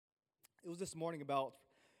It was this morning about,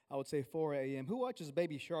 I would say, 4 a.m. Who watches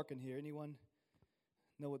Baby Shark in here? Anyone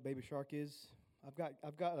know what Baby Shark is? I've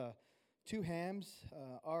got two hams.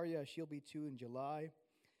 Arya, she'll be 2 in July.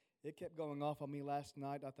 It kept going off on me last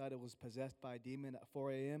night. I thought it was possessed by a demon at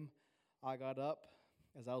 4 a.m. I got up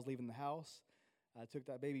as I was leaving the house. I took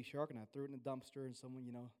that Baby Shark and I threw it in a dumpster in someone,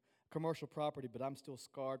 commercial property, but I'm still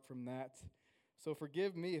scarred from that. So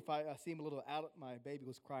forgive me if I seem a little out. My baby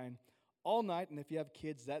was crying all night, and if you have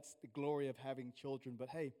kids, that's the glory of having children. But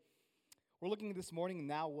hey, we're looking this morning,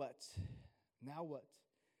 now what? Now what?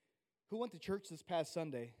 Who went to church this past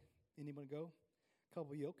Sunday? Anyone go? A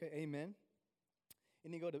couple of you, okay, amen.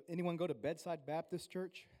 Anyone go to Bedside Baptist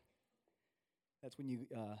Church? That's when you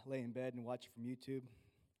lay in bed and watch it from YouTube.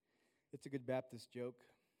 It's a good Baptist joke.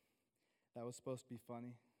 That was supposed to be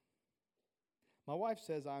funny. My wife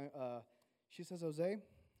says, she says, Jose,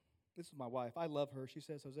 this is my wife. I love her. She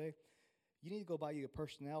says, Jose, you need to go buy you a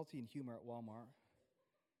personality and humor at Walmart.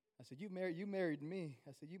 I said, you married me.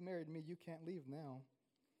 I said, you married me. You can't leave now.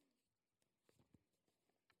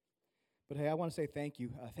 But hey, I want to say thank you.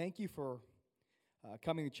 Thank you for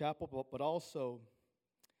coming to chapel, but also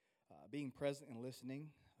being present and listening.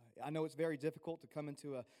 I know it's very difficult to come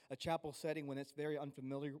into a chapel setting when it's very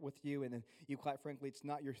unfamiliar with you, and you, quite frankly, it's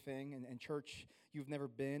not your thing, and church you've never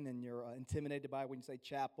been, and you're intimidated by it when you say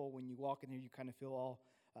chapel. When you walk in here, you kind of feel all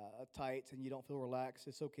tight, and you don't feel relaxed.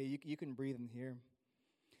 It's okay. You can breathe in here.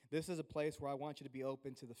 This is a place where I want you to be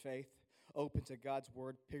open to the faith, open to God's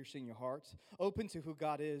word piercing your hearts, open to who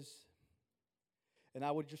God is. And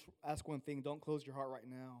I would just ask one thing, don't close your heart right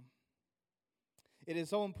now. It is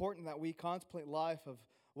so important that we contemplate life of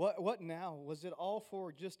what now? Was it all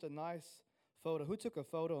for just a nice photo? Who took a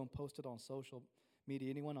photo and posted on social media?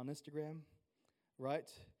 Anyone on Instagram? Right?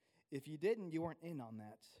 If you didn't, you weren't in on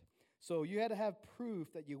that. So you had to have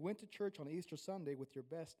proof that you went to church on Easter Sunday with your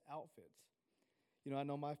best outfits. I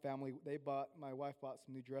know my family, my wife bought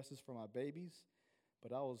some new dresses for my babies,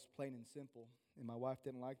 but I was plain and simple, and my wife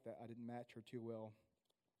didn't like that. I didn't match her too well.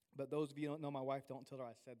 But those of you who don't know my wife, don't tell her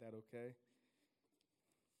I said that, okay?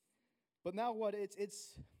 But now what?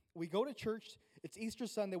 We go to church. It's Easter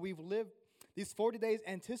Sunday. We've lived these 40 days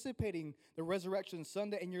anticipating the resurrection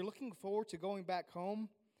Sunday, and you're looking forward to going back home,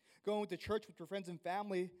 going to church with your friends and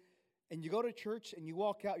family, and you go to church and you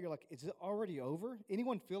walk out, you're like, is it already over?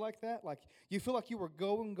 Anyone feel like that? Like you feel like you were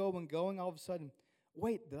going, all of a sudden,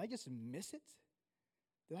 wait, did I just miss it?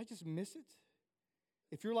 Did I just miss it?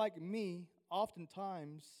 If you're like me,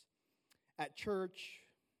 oftentimes at church,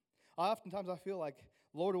 I feel like,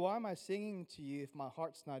 Lord, why am I singing to you if my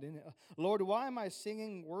heart's not in it? Lord, why am I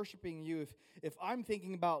singing, worshiping you if I'm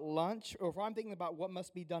thinking about lunch, or if I'm thinking about what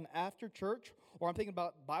must be done after church, or I'm thinking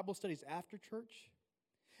about Bible studies after church?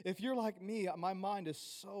 If you're like me, my mind is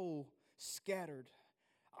so scattered.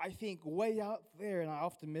 I think way out there, and I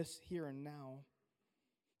often miss here and now.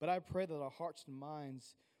 But I pray that our hearts and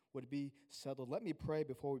minds would be settled. Let me pray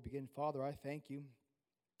before we begin. Father, I thank you.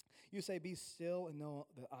 You say, be still and know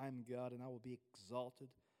that I am God, and I will be exalted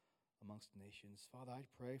amongst nations. Father, I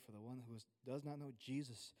pray for the one who does not know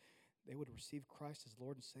Jesus, they would receive Christ as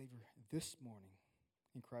Lord and Savior this morning.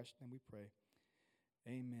 In Christ's name we pray.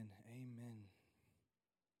 Amen. Amen.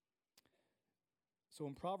 So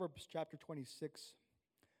in Proverbs chapter 26,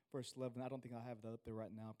 verse 11, I don't think I have that up there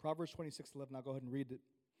right now. Proverbs 26:11, I'll go ahead and read it.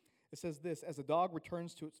 It says this, as a dog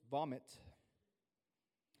returns to its vomit,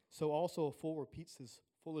 so also a fool repeats his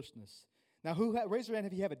foolishness. Now, raise your hand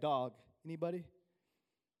if you have a dog. Anybody?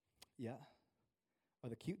 Yeah. Are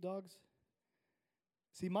they cute dogs?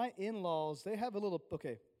 See, my in-laws, they have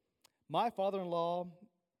my father-in-law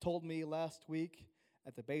told me last week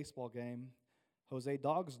at the baseball game, Jose,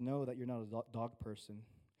 dogs know that you're not a dog person.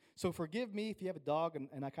 So forgive me if you have a dog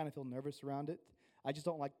and I kind of feel nervous around it. I just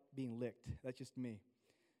don't like being licked. That's just me.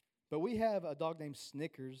 But we have a dog named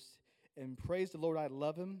Snickers, and praise the Lord, I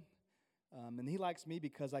love him. And he likes me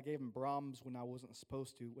because I gave him Brahms when I wasn't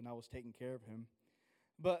supposed to, when I was taking care of him.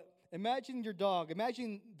 But imagine your dog.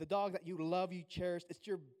 Imagine the dog that you love, you cherish. It's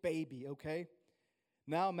your baby, okay?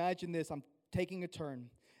 Now imagine this. I'm taking a turn.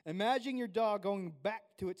 Imagine your dog going back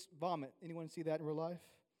to its vomit. Anyone see that in real life?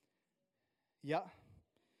 Yeah.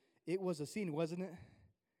 It was a scene, wasn't it?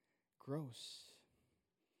 Gross.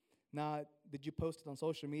 Now, did you post it on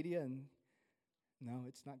social media? And no,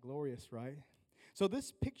 it's not glorious, right? So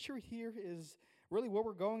this picture here is really where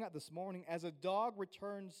we're going at this morning. As a dog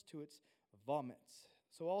returns to its vomit,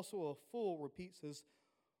 so also a fool repeats his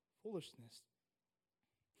foolishness.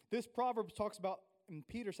 This proverb talks about in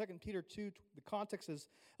 2 Peter 2, the context is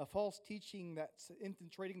a false teaching that's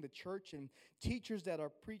infiltrating the church and teachers that are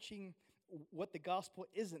preaching what the gospel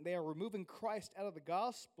isn't. They are removing Christ out of the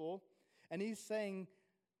gospel And he's saying,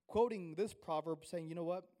 quoting this proverb, saying, you know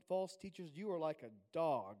what, false teachers, you are like a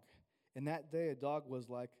dog. In that day, a dog was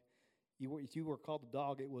like, if you were called a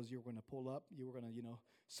dog, it was you were going to pull up, you were going to,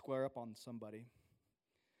 square up on somebody.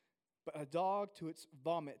 But a dog to its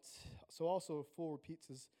vomit, so also a fool repeats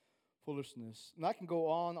his foolishness. And I can go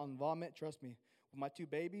on vomit, trust me. With my 2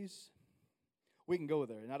 babies, we can go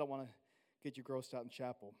there. And I don't want to get you grossed out in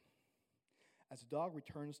chapel. As a dog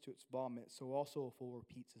returns to its vomit, so also a fool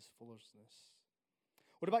repeats his foolishness.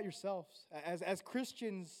 What about yourselves? As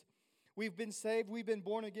Christians, we've been saved, we've been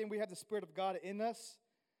born again, we have the Spirit of God in us,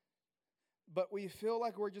 but we feel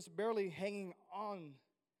like we're just barely hanging on.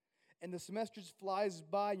 And the semester just flies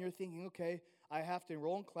by, and you're thinking, okay, I have to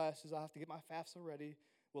enroll in classes, I have to get my FAFSA ready.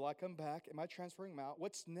 Will I come back? Am I transferring them out?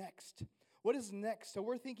 What's next? What is next? So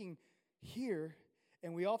we're thinking here,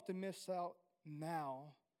 and we often miss out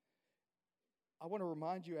now. I want to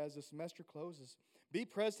remind you as the semester closes, be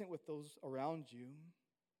present with those around you.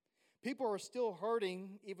 People are still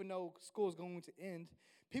hurting, even though school is going to end.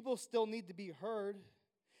 People still need to be heard,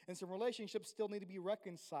 and some relationships still need to be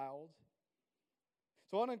reconciled.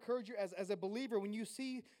 So I want to encourage you as a believer, when you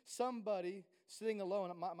see somebody sitting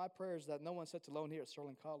alone, my prayer is that no one sits alone here at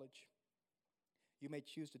Sterling College. You may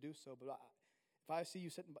choose to do so, but if I see you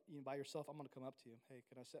sitting by yourself, I'm going to come up to you. Hey,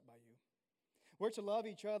 can I sit by you? We're to love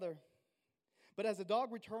each other. But as a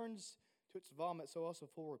dog returns to its vomit, so also a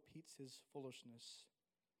fool repeats his foolishness.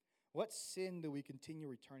 What sin do we continue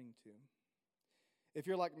returning to? If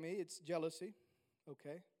you're like me, it's jealousy,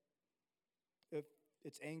 okay? If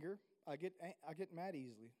it's anger, I get mad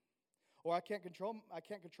easily. Or I can't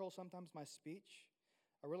control sometimes my speech.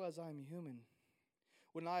 I realize I am human.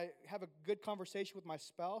 When I have a good conversation with my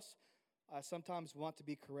spouse, I sometimes want to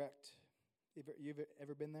be correct. You've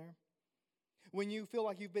ever been there? When you feel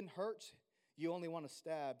like you've been hurt, you only want to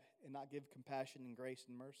stab and not give compassion and grace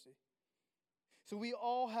and mercy. So we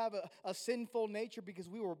all have a sinful nature because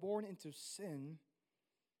we were born into sin.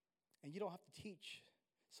 And you don't have to teach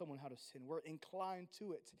someone how to sin. We're inclined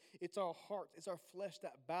to it. It's our heart. It's our flesh,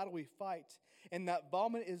 that battle we fight. And that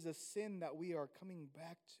vomit is the sin that we are coming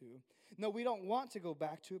back to. No, we don't want to go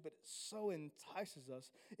back to it, but it so entices us.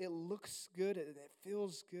 It looks good and it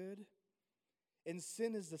feels good. And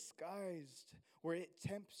sin is disguised where it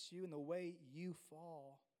tempts you in the way you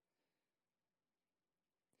fall.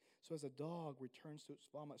 So as a dog returns to its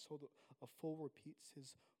vomit, so a fool repeats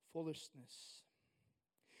his foolishness.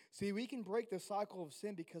 See, we can break the cycle of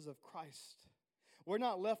sin because of Christ. We're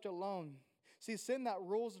not left alone. See, sin that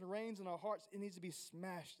rules and reigns in our hearts, it needs to be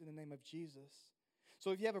smashed in the name of Jesus.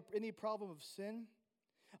 So if you have any problem of sin,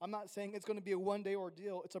 I'm not saying it's going to be a one-day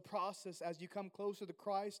ordeal. It's a process as you come closer to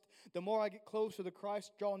Christ. The more I get closer to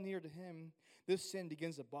Christ, draw near to Him, this sin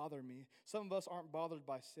begins to bother me. Some of us aren't bothered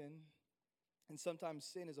by sin. And sometimes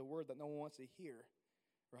sin is a word that no one wants to hear,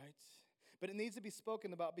 right? But it needs to be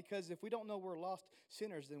spoken about because if we don't know we're lost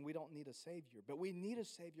sinners, then we don't need a Savior. But we need a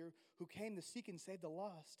Savior who came to seek and save the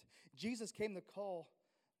lost. Jesus came to call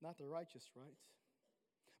not the righteous, right?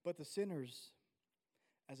 But the sinners.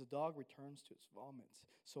 As a dog returns to its vomit,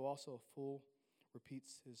 so also a fool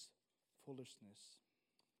repeats his foolishness.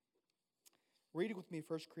 Read it with me,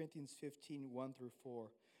 1 Corinthians 15, 1 through 4.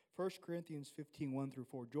 1 Corinthians 15, 1 through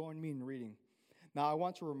 4. Join me in reading. Now I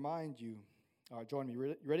want to remind you, all right, join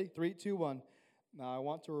me. Ready? 3, 2, 1. Now I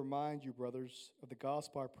want to remind you, brothers, of the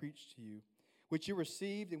gospel I preached to you, which you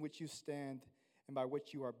received, in which you stand, and by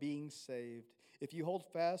which you are being saved, if you hold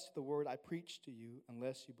fast to the word I preached to you,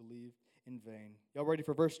 unless you believe in vain. Y'all ready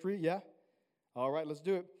for verse 3? Yeah? All right, let's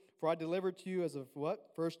do it. For I delivered to you as of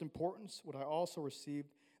what? First importance, what I also received,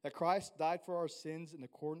 that Christ died for our sins in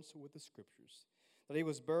accordance with the Scriptures, that He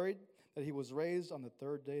was buried, that He was raised on the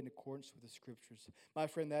third day in accordance with the Scriptures. My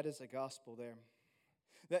friend, that is the gospel there.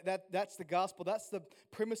 That's the gospel. That's the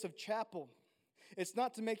premise of chapel. It's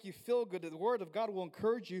not to make you feel good. The Word of God will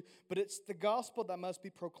encourage you, but it's the gospel that must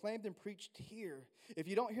be proclaimed and preached here. If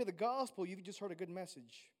you don't hear the gospel, you've just heard a good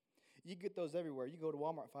message. You get those everywhere. You go to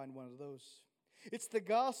Walmart, find one of those. It's the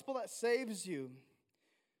gospel that saves you.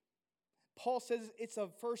 Paul says it's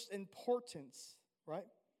of first importance, right?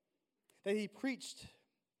 That he preached.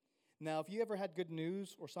 Now, if you ever had good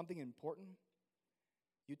news or something important,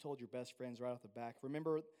 you told your best friends right off the back.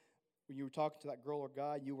 Remember when you were talking to that girl or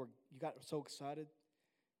guy, you got so excited.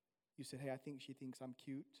 You said, hey, I think she thinks I'm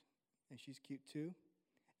cute, and she's cute too.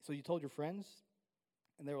 So you told your friends,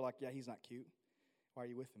 and they were like, yeah, he's not cute. Why are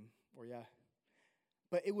you with him? Or yeah.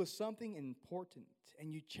 But it was something important,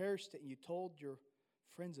 and you cherished it, and you told your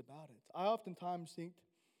friends about it. I oftentimes think,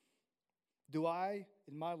 do I,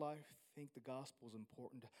 in my life, think the gospel is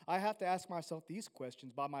important? I have to ask myself these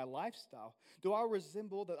questions by my lifestyle. Do I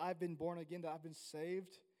resemble that I've been born again, that I've been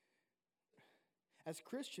saved? As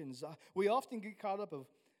Christians, we often get caught up of,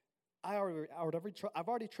 I've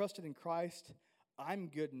already trusted in Christ. I'm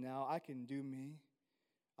good now. I can do me.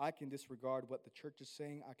 I can disregard what the church is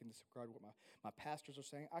saying. I can disregard what my pastors are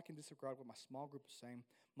saying. I can disregard what my small group is saying.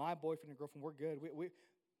 My boyfriend and girlfriend, we're good.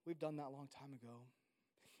 We've done that a long time ago.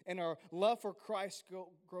 And our love for Christ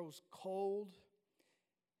grows cold.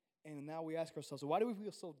 And now we ask ourselves, why do we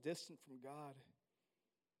feel so distant from God?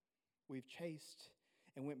 We've chased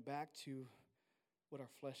and went back to what our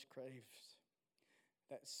flesh craves.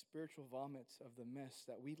 That spiritual vomit of the mess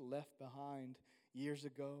that we left behind years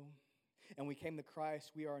ago. And we came to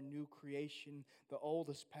Christ. We are a new creation. The old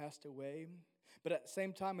has passed away. But at the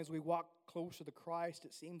same time, as we walk closer to Christ,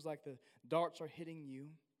 it seems like the darts are hitting you.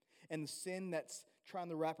 And the sin that's trying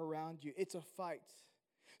to wrap around you, it's a fight.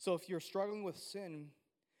 So if you're struggling with sin,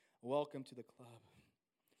 welcome to the club.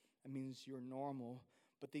 That means you're normal.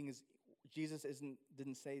 But the thing is, Jesus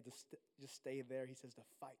didn't say to just stay there. He says to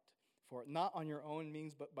fight for it. Not on your own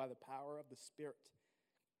means, but by the power of the Spirit.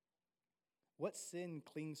 What sin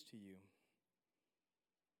clings to you?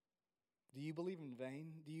 Do you believe in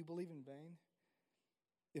vain? Do you believe in vain?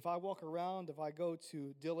 If I walk around, if I go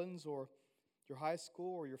to Dylan's or your high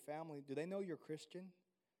school or your family, do they know you're Christian?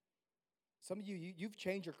 Some of you've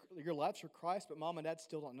changed your lives for Christ, but mom and dad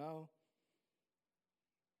still don't know.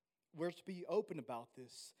 We're to be open about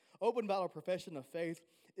this, open about our profession of faith.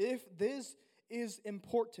 If this is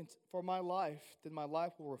important for my life, then my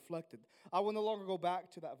life will reflect it. I will no longer go back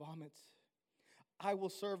to that vomit. I will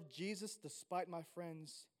serve Jesus despite my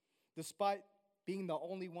friends, despite being the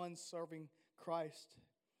only one serving Christ.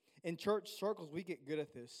 In church circles, we get good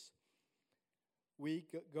at this. We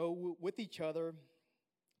go with each other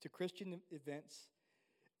to Christian events,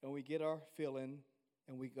 and we get our fill in,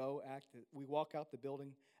 and we walk out the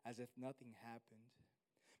building as if nothing happened.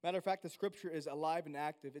 Matter of fact, the scripture is alive and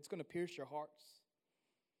active. It's going to pierce your hearts.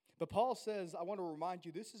 But Paul says, I want to remind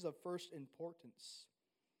you, this is of first importance.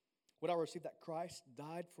 What I received, that Christ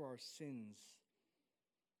died for our sins.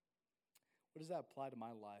 What does that apply to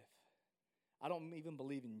my life? I don't even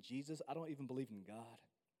believe in Jesus. I don't even believe in God.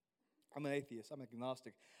 I'm an atheist. I'm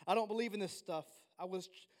agnostic. I don't believe in this stuff. I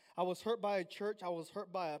was hurt by a church. I was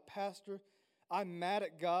hurt by a pastor. I'm mad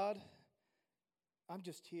at God. I'm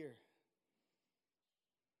just here.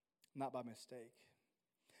 Not by mistake.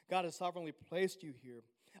 God has sovereignly placed you here.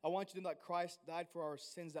 I want you to know that Christ died for our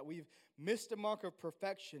sins, that we've missed the mark of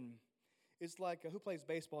perfection. It's like, who plays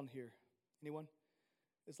baseball in here? Anyone?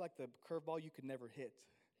 It's like the curveball you could never hit.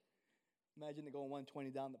 Imagine it going 120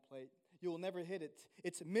 down the plate. You will never hit it.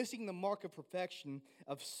 It's missing the mark of perfection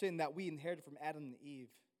of sin that we inherited from Adam and Eve.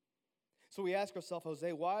 So we ask ourselves,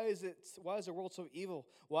 Jose, why is the world so evil?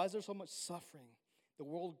 Why is there so much suffering? The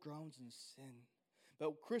world groans in sin.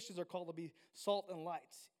 But Christians are called to be salt and light,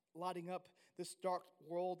 lighting up this dark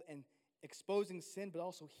world and exposing sin, but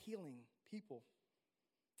also healing people.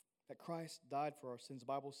 That Christ died for our sins. The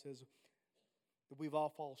Bible says that we've all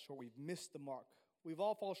fallen short. We've missed the mark. We've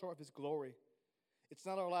all fallen short of His glory. It's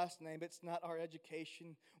not our last name. It's not our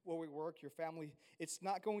education, where we work, your family. It's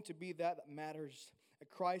not going to be that matters. That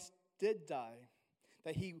Christ did die.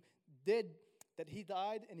 That He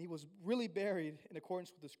died and He was really buried in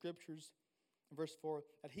accordance with the Scriptures. In verse 4,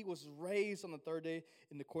 that He was raised on the third day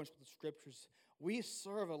in accordance with the Scriptures. We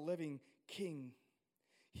serve a living King.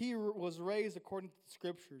 He was raised according to the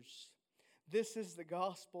Scriptures. This is the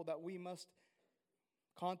gospel that we must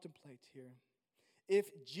contemplate here.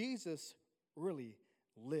 If Jesus really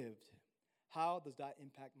lived, how does that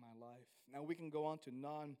impact my life? Now, we can go on to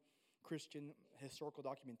non-Christian historical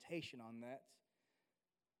documentation on that,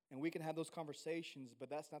 and we can have those conversations, but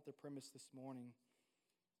that's not the premise this morning.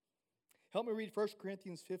 Help me read 1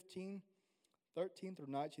 Corinthians 15, 13 through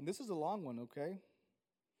 19. This is a long one, okay?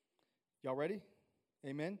 Y'all ready?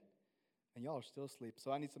 Amen? And y'all are still asleep,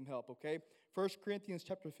 so I need some help, okay? 1 Corinthians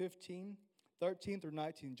chapter 15, 13 through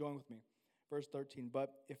 19. Join with me. Verse 13,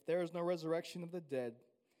 but if there is no resurrection of the dead,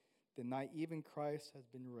 then not even Christ has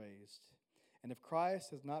been raised. And if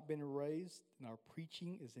Christ has not been raised, then our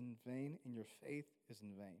preaching is in vain, and your faith is in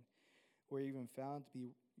vain. We're even found to be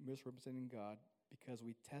misrepresenting God, because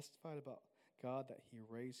we testified about God that He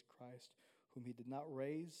raised Christ, whom He did not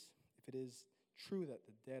raise, if it is true that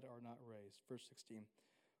the dead are not raised. Verse 16,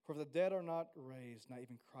 for if the dead are not raised, not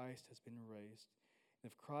even Christ has been raised.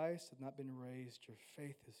 And if Christ has not been raised, your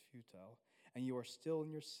faith is futile, and you are still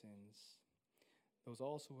in your sins. Those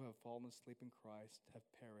also who have fallen asleep in Christ have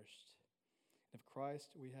perished. And of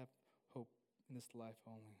Christ we have hope in this life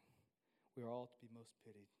only. We are all to be most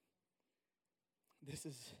pitied.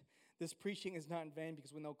 This preaching is not in vain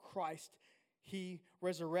because we know Christ, He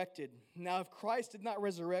resurrected. Now, if Christ did not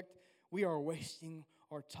resurrect, we are wasting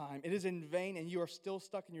our time. It is in vain, and you are still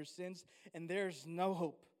stuck in your sins, and there's no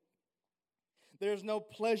hope. There's no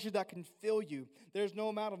pleasure that can fill you. There's no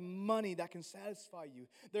amount of money that can satisfy you.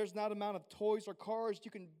 There's not amount of toys or cars you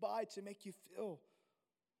can buy to make you feel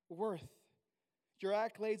worth. Your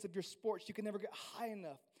accolades of your sports, you can never get high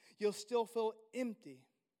enough. You'll still feel empty.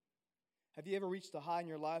 Have you ever reached a high in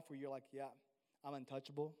your life where you're like, yeah, I'm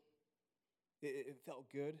untouchable? It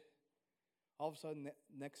felt good. All of a sudden,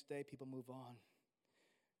 next day, people move on.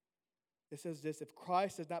 It says this, if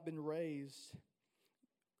Christ has not been raised,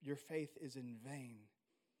 your faith is in vain.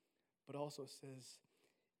 But also says,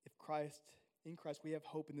 in Christ we have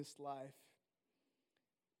hope in this life,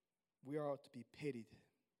 we are to be pitied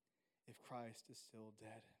if Christ is still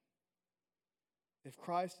dead. If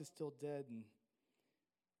Christ is still dead, then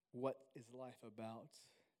what is life about?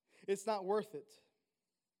 It's not worth it.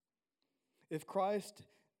 If Christ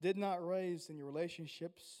did not raise in your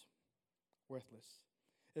relationships, worthless.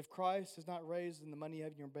 If Christ is not raised in the money you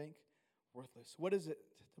have in your bank, worthless. What is it?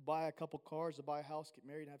 To buy a couple cars, to buy a house, get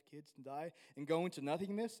married, and have kids, and die, and go into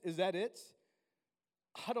nothingness? Is that it?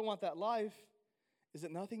 I don't want that life. Is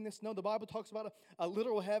it nothingness? No, the Bible talks about a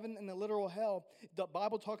literal heaven and a literal hell. The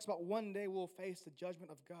Bible talks about one day we'll face the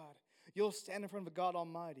judgment of God. You'll stand in front of God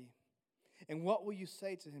Almighty. And what will you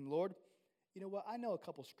say to Him? Lord, you know what? I know a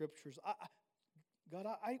couple scriptures. God,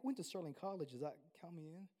 I went to Sterling College. Does that count me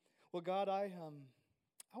in? Well, God, I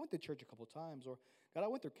went to church a couple times. Or, God, I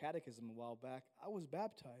went through catechism a while back. I was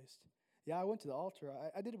baptized. Yeah, I went to the altar.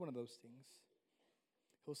 I did one of those things.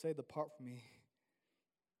 He'll say, depart from me,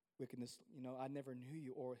 wickedness, I never knew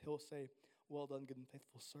you. Or He'll say, well done, good and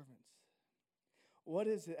faithful servants. What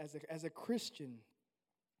is it as a Christian?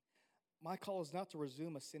 My call is not to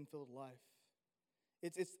resume a sin-filled life.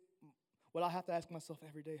 It's what I have to ask myself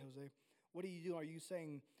every day, Jose. What are you doing? Are you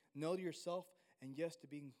saying no to yourself and yes to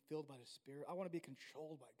being filled by the Spirit? I want to be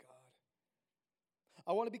controlled by God.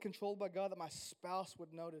 I want to be controlled by God, that my spouse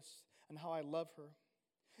would notice and how I love her.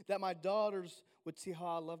 That my daughters would see how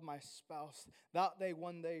I love my spouse. That they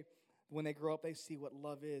one day, when they grow up, they see what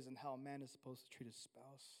love is and how a man is supposed to treat his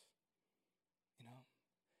spouse.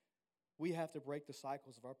 We have to break the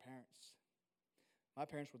cycles of our parents. My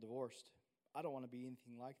parents were divorced. I don't want to be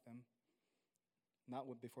anything like them. Not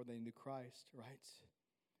before they knew Christ, right?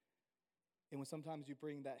 And when sometimes you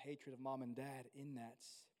bring that hatred of mom and dad in that.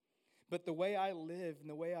 But the way I live and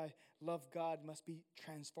the way I love God must be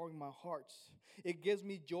transforming my heart. It gives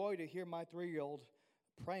me joy to hear my 3-year-old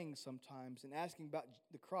praying sometimes and asking about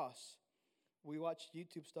the cross. We watch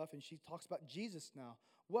YouTube stuff and she talks about Jesus now.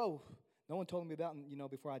 Whoa, no one told me about,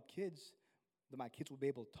 before I had kids, that my kids would be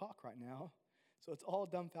able to talk right now. So it's all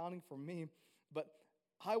dumbfounding for me. But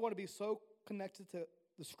I want to be so connected to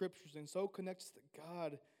the scriptures and so connected to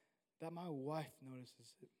God that my wife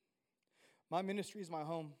notices it. My ministry is my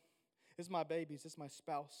home. It's my babies. It's my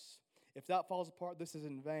spouse. If that falls apart, this is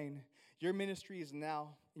in vain. Your ministry is now,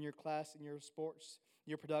 in your class, in your sports,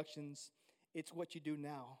 your productions. It's what you do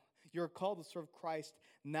now. You're called to serve Christ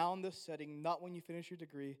now in this setting, not when you finish your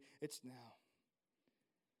degree. It's now.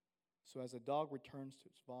 So as a dog returns to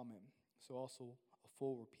its vomit, so also a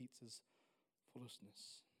fool repeats his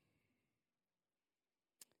foolishness.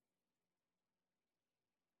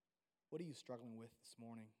 What are you struggling with this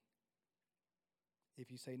morning?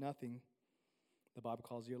 If you say nothing, the Bible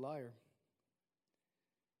calls you a liar.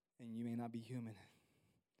 And you may not be human.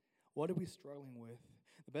 What are we struggling with?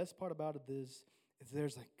 The best part about it is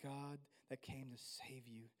there's a God that came to save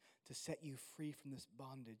you, to set you free from this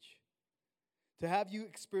bondage. To have you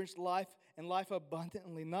experience life and life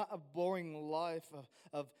abundantly, not a boring life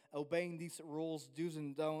of obeying decent rules, do's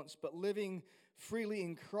and don'ts, but living freely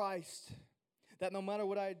in Christ. That no matter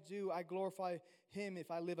what I do, I glorify Him if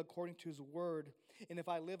I live according to His word. And if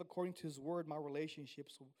I live according to His word, my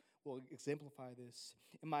relationships will exemplify this.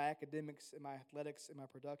 In my academics, in my athletics, in my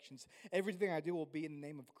productions, everything I do will be in the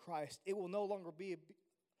name of Christ. It will no longer be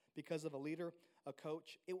because of a leader, a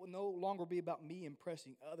coach. It will no longer be about me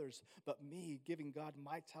impressing others, but me giving God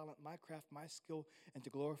my talent, my craft, my skill, and to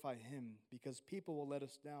glorify Him, because people will let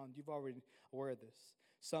us down. You've already aware of this.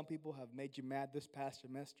 Some people have made you mad this past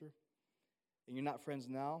semester, and you're not friends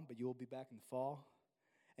now, but you will be back in the fall,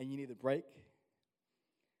 and you need a break.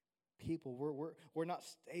 People, we're not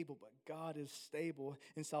stable, but God is stable,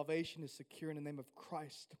 and salvation is secure in the name of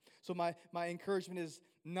Christ. So my encouragement is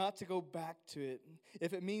not to go back to it.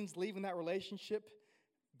 If it means leaving that relationship,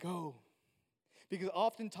 go. Because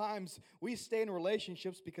oftentimes we stay in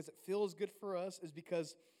relationships because it feels good for us, is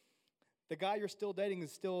because The guy you're still dating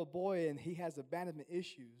is still a boy and he has abandonment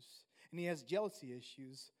issues and he has jealousy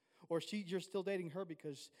issues. Or you're still dating her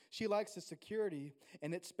because she likes the security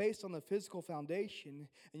and it's based on the physical foundation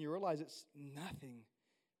and you realize it's nothing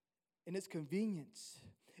and it's convenience.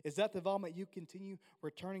 Is that the vomit you continue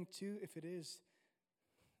returning to? If it is,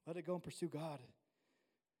 let it go and pursue God.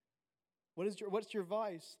 What's your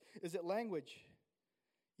vice? Is it language?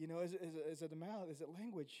 Is it a mouth? Is it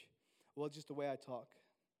language? Well, it's just the way I talk.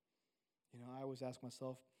 I always ask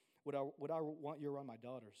myself, would I want you around my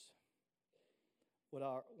daughters? Would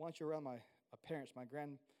I want you around my parents, my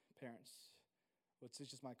grandparents? It's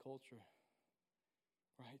just my culture,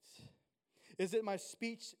 right? Is it my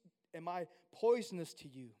speech? Am I poisonous to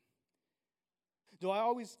you? Do I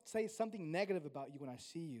always say something negative about you when I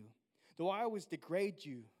see you? Do I always degrade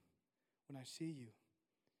you when I see you?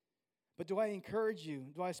 But do I encourage you?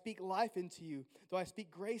 Do I speak life into you? Do I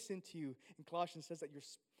speak grace into you? And Colossians says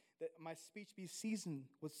that my speech be seasoned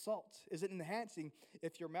with salt. Is it enhancing?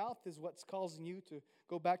 If your mouth is what's causing you to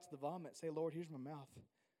go back to the vomit, say, Lord, here's my mouth.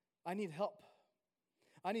 I need help.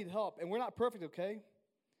 I need help. And we're not perfect, okay?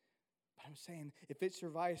 But I'm saying, if it's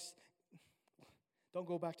your vice, don't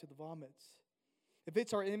go back to the vomits. If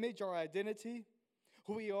it's our image, our identity,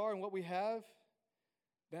 who we are and what we have,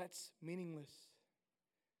 that's meaningless.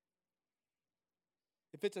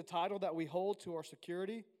 If it's a title that we hold to our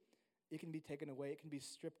security, it can be taken away. It can be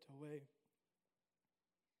stripped away.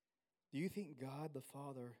 Do you think God the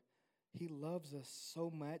Father, He loves us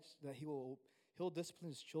so much that He'll discipline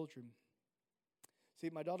His children? See,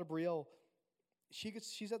 my daughter Brielle,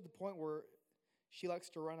 she's at the point where she likes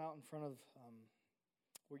to run out in front of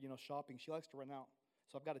shopping. She likes to run out.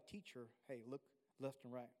 So I've got to teach her, hey, look left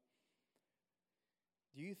and right.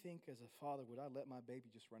 Do you think as a father, would I let my baby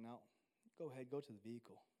just run out? Go ahead, go to the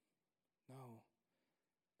vehicle. No.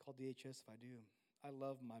 Call DHS if I do. I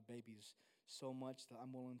love my babies so much that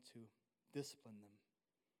I'm willing to discipline them.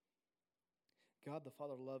 God the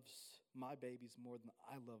Father loves my babies more than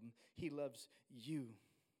I love them. He loves you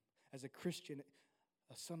as a Christian,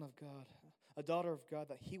 a son of God, a daughter of God,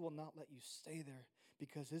 that He will not let you stay there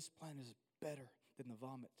because His plan is better than the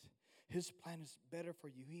vomit. His plan is better for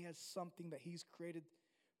you. He has something that He's created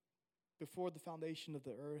before the foundation of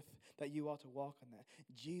the earth that you ought to walk on that.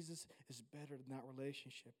 Jesus is better than that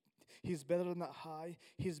relationship. He's better than that high.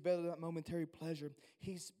 He's better than that momentary pleasure.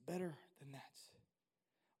 He's better than that.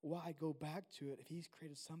 Why go back to it if He's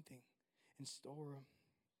created something in store?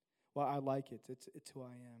 Well, I like it. It's who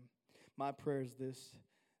I am. My prayer is this,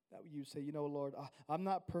 that you say, Lord, I'm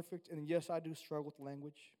not perfect, and yes, I do struggle with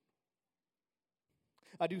language.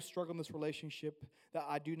 I do struggle in this relationship, that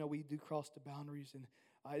I do know we do cross the boundaries, and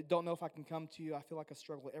I don't know if I can come to you. I feel like I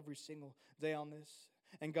struggle every single day on this.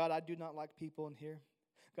 And God, I do not like people in here.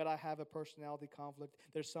 God, I have a personality conflict.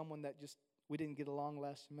 There's someone that we didn't get along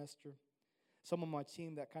last semester. Some on my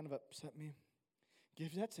team that kind of upset me.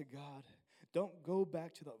 Give that to God. Don't go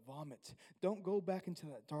back to the vomit. Don't go back into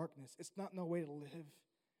that darkness. It's not no way to live.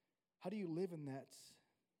 How do you live in that?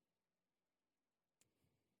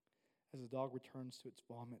 As a dog returns to its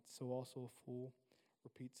vomit, so also a fool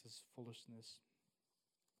repeats his foolishness.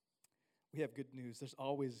 We have good news. There's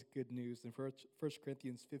always good news. In 1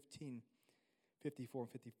 Corinthians 15, 54 and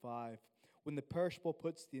 55, when the perishable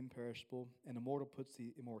puts the imperishable, and the mortal puts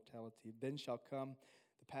the immortality, then shall come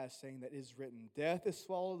the past saying that is written, death is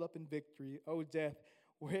swallowed up in victory. O death,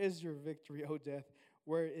 where is your victory? O death,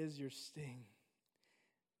 where is your sting?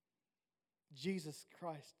 Jesus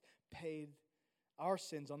Christ paid our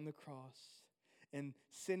sins on the cross, and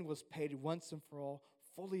sin was paid once and for all,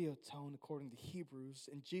 fully atoned according to Hebrews,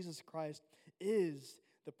 and Jesus Christ is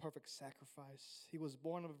the perfect sacrifice. He was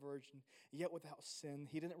born of a virgin, yet without sin.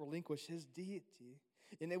 He didn't relinquish His deity,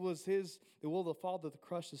 and it was the will of the Father to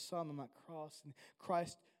crush His Son on that cross, and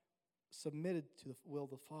Christ submitted to the will of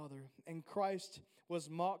the Father, and Christ was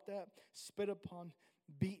mocked at, spit upon,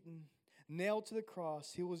 beaten, nailed to the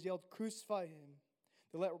cross. He was yelled, crucify Him,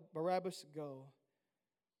 to let Barabbas go.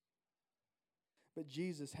 But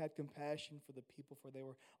Jesus had compassion for the people, for they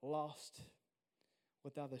were lost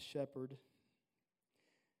without a shepherd.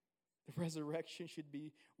 The resurrection should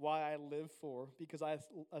be why I live for, because I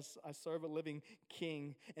serve a living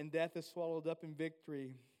King, and death is swallowed up in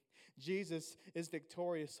victory. Jesus is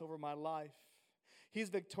victorious over my life. He's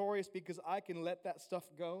victorious because I can let that stuff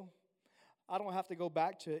go. I don't have to go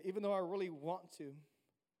back to it, even though I really want to.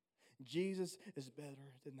 Jesus is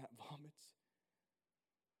better than that vomit.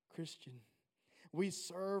 Christian, we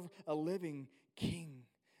serve a living King.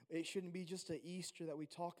 It shouldn't be just an Easter that we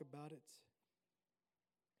talk about it.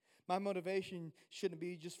 My motivation shouldn't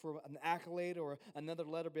be just for an accolade or another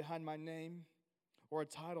letter behind my name or a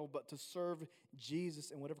title, but to serve Jesus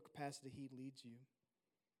in whatever capacity he leads you.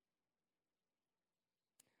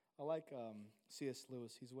 I like C.S.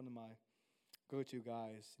 Lewis. He's one of my go-to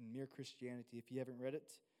guys in Mere Christianity. If you haven't read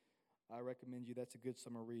it, I recommend you. That's a good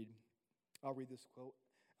summer read. I'll read this quote,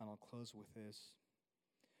 and I'll close with this.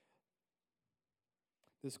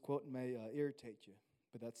 This quote may irritate you,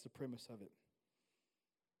 but that's the premise of it.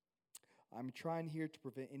 I'm trying here to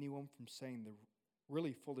prevent anyone from saying the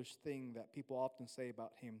really foolish thing that people often say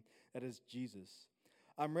about him, that is Jesus.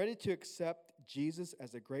 I'm ready to accept Jesus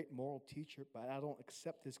as a great moral teacher, but I don't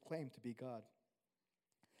accept his claim to be God.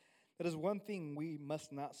 That is one thing we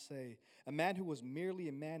must not say. A man who was merely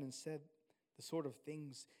a man and said the sort of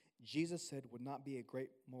things Jesus said would not be a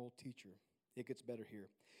great moral teacher. It gets better here.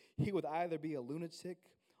 He would either be a lunatic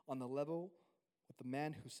on the level with the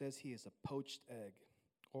man who says he is a poached egg,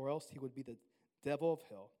 or else he would be the devil of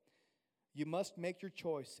hell. You must make your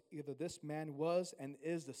choice. Either this man was and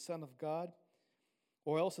is the Son of God,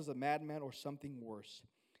 or else is a madman or something worse.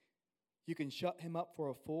 You can shut him up for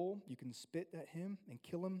a fool, you can spit at him and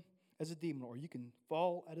kill him as a demon, or you can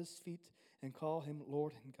fall at his feet and call him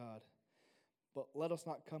Lord and God. But let us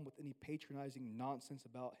not come with any patronizing nonsense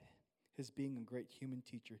about his being a great human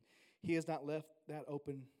teacher. He has not left that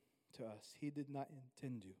open to us. He did not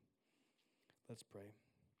intend to. Let's pray.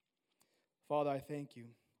 Father, I thank you.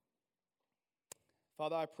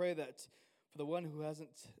 Father, I pray that for the one who hasn't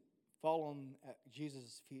fallen at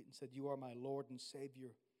Jesus' feet and said, you are my Lord and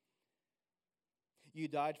Savior. You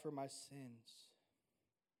died for my sins.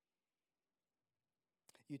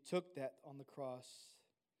 You took that on the cross,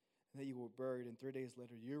 and that you were buried, and 3 days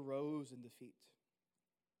later you rose in defeat.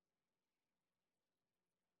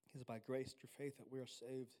 It is by grace through faith that we are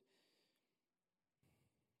saved.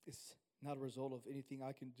 It's not a result of anything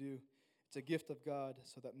I can do. It's a gift of God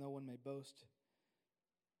so that no one may boast.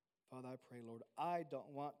 Father, I pray, Lord, I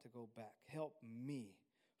don't want to go back. Help me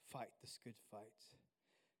fight this good fight.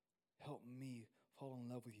 Help me fall in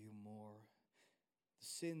love with you more. The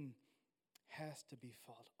sin has to be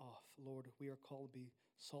fought off. Lord, we are called to be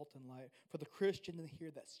salt and light. For the Christian in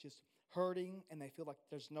here that's just hurting and they feel like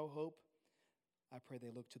there's no hope, I pray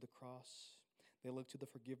they look to the cross. They look to the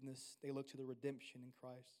forgiveness. They look to the redemption in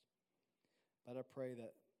Christ. But I pray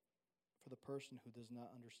that for the person who does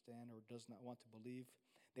not understand or does not want to believe,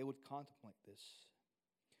 they would contemplate this.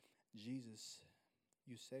 Jesus,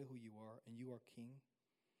 you say who you are, and you are King,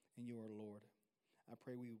 and you are Lord. I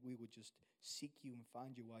pray we would just seek you and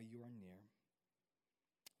find you while you are near.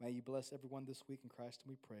 May you bless everyone this week in Christ,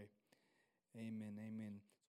 and we pray. Amen, amen.